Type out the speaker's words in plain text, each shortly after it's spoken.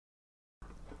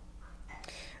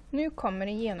Nu kommer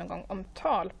en genomgång om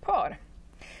talpar.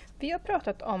 Vi har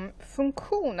pratat om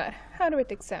funktioner. Här har vi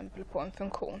ett exempel på en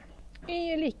funktion.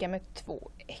 Y är lika med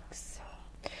 2x.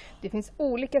 Det finns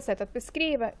olika sätt att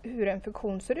beskriva hur en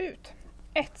funktion ser ut.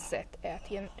 Ett sätt är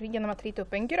genom att rita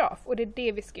upp en graf, och det är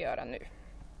det vi ska göra nu.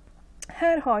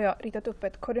 Här har jag ritat upp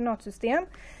ett koordinatsystem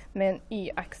med en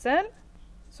y-axel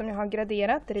som jag har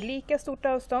graderat där det är lika stort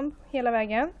avstånd hela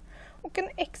vägen, och en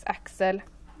x-axel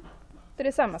där det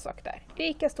är samma sak där,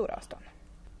 lika stora avstånd.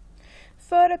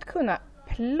 För att kunna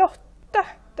plotta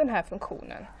den här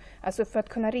funktionen, alltså för att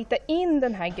kunna rita in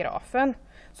den här grafen,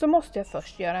 så måste jag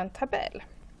först göra en tabell.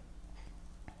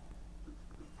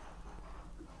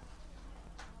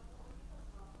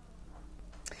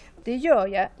 Det gör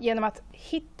jag genom att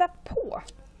hitta på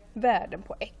värden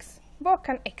på x. Vad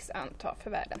kan x anta för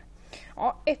värden?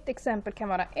 Ja, ett exempel kan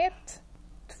vara 1,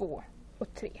 2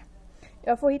 och 3.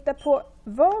 Jag får hitta på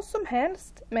vad som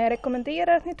helst, men jag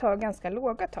rekommenderar att ni tar ganska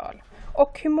låga tal.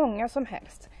 Och hur många som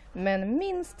helst, men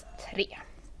minst 3.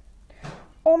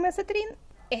 Om jag sätter in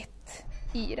 1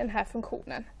 i den här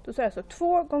funktionen, då så är det alltså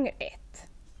 2 gånger 1.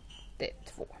 Det är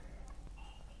 2.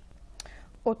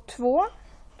 Och 2,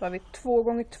 då har vi 2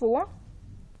 gånger 2.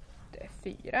 Det är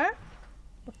 4.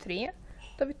 Och 3,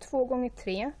 då har vi 2 gånger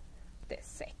 3. Det är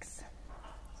 6.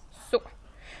 Så,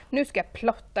 nu ska jag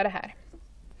plotta det här.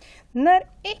 När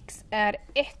x är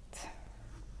 1,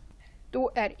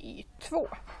 då är y 2.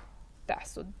 Det är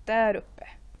alltså där uppe.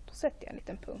 Då sätter jag en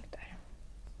liten punkt där.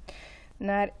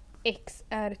 När x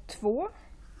är 2,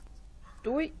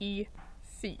 då är y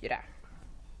 4.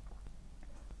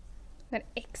 När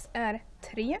x är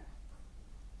 3,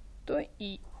 då är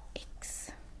y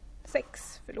x.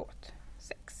 6.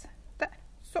 Där.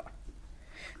 Så.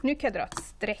 Nu kan jag dra ett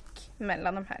streck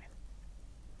mellan de här.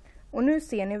 Och nu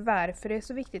ser ni varför det är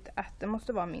så viktigt att det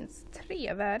måste vara minst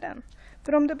 3 värden.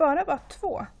 För om det bara var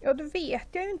 2, ja då vet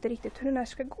jag ju inte riktigt hur den här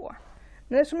ska gå.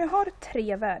 Men eftersom jag har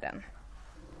 3 värden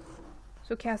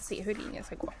så kan jag se hur linjen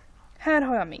ska gå. Här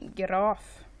har jag min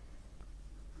graf.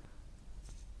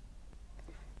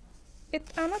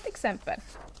 Ett annat exempel.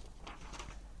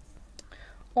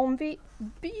 Om vi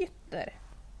byter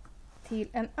till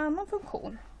en annan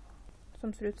funktion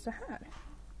som ser ut så här.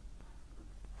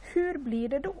 Hur blir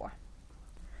det då?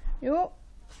 Jo,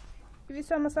 det är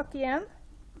samma sak igen.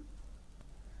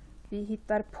 Vi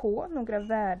hittar på några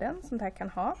värden som det här kan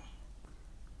ha.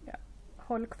 Jag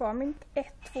håller kvar mitt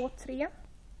 1, 2, 3.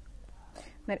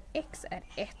 När x är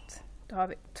 1, då har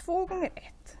vi 2 gånger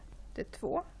 1. Det är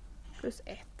 2 plus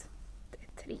 1. Det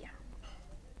är 3.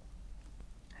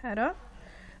 Här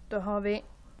då har vi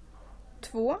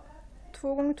 2.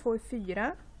 2 gånger 2 är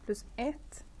 4 plus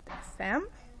 1. Det är 5.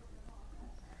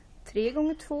 3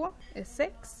 gånger 2 är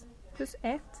 6 plus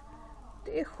 1,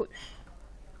 det är 7.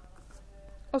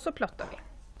 Och så plottar vi.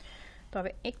 Då har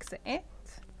vi x är 1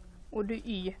 och det är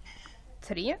y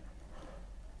 3.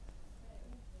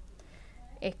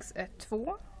 X är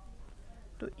 2,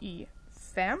 då är y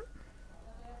 5.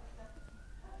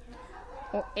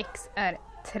 Och x är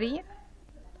 3,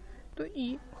 då är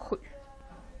y 7.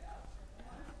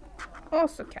 Och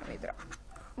så kan vi dra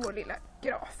vår lilla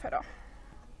graf här då.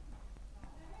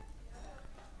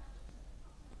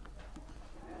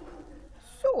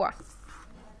 Så,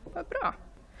 vad bra.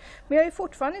 Men jag har ju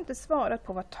fortfarande inte svarat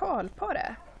på vad talpar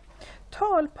är.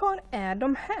 Talpar är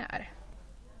de här.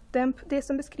 Det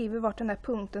som beskriver vart den här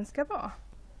punkten ska vara.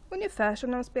 Ungefär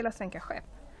som när man spelar sänka skepp.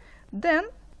 Den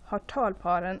har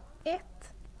talparen 1,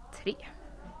 3.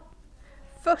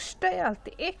 Första är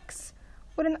alltid x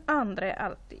och den andra är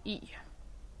alltid y.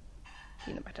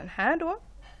 Det innebär att den här då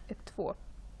är 2,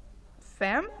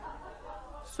 5.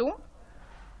 Så.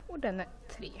 Och den är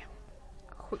 3.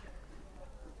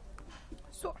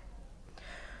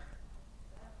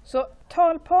 Så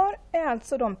talpar är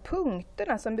alltså de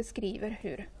punkterna som beskriver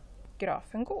hur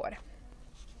grafen går.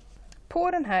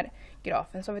 På den här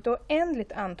grafen så har vi ett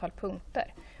oändligt antal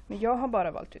punkter, men jag har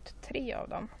bara valt ut 3 av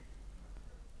dem.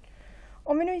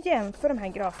 Om vi nu jämför de här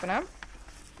graferna.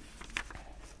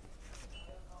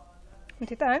 Men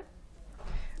titta här.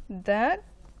 Där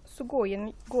så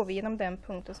går vi genom den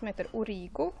punkten som heter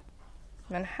origo.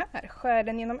 Men här skär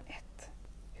den genom 1.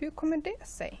 Hur kommer det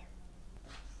sig?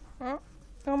 Ja.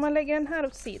 Om man lägger den här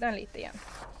åt sidan lite igen.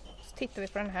 Så tittar vi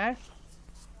på den här.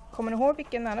 Kommer ni ihåg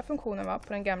vilken andra funktionen var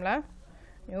på den gamla?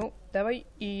 Jo, det var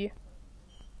y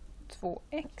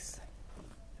 2x.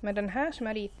 Men den här som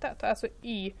jag ritat, alltså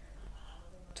y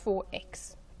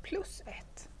 2x plus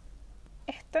 1.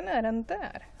 Ettan är den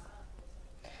där.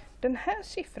 Den här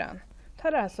siffran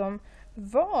tar alltså om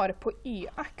var på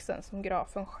y-axeln som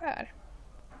grafen skär.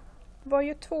 Vad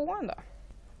gör 2an då?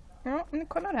 Ja, om ni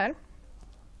kollar här.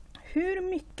 Hur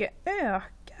mycket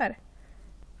ökar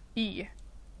y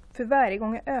för varje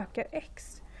gång jag ökar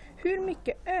x? Hur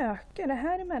mycket ökar det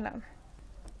här emellan?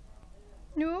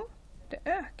 Jo, det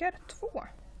ökar 2.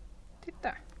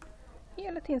 Titta,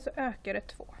 hela tiden så ökar det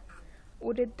 2.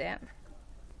 Och det är den.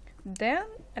 Den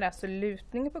är alltså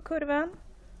lutningen på kurvan.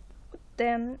 Och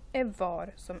den är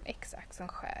var som x-axeln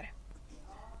skär.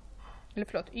 Eller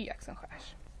förlåt, y-axeln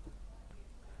skärs.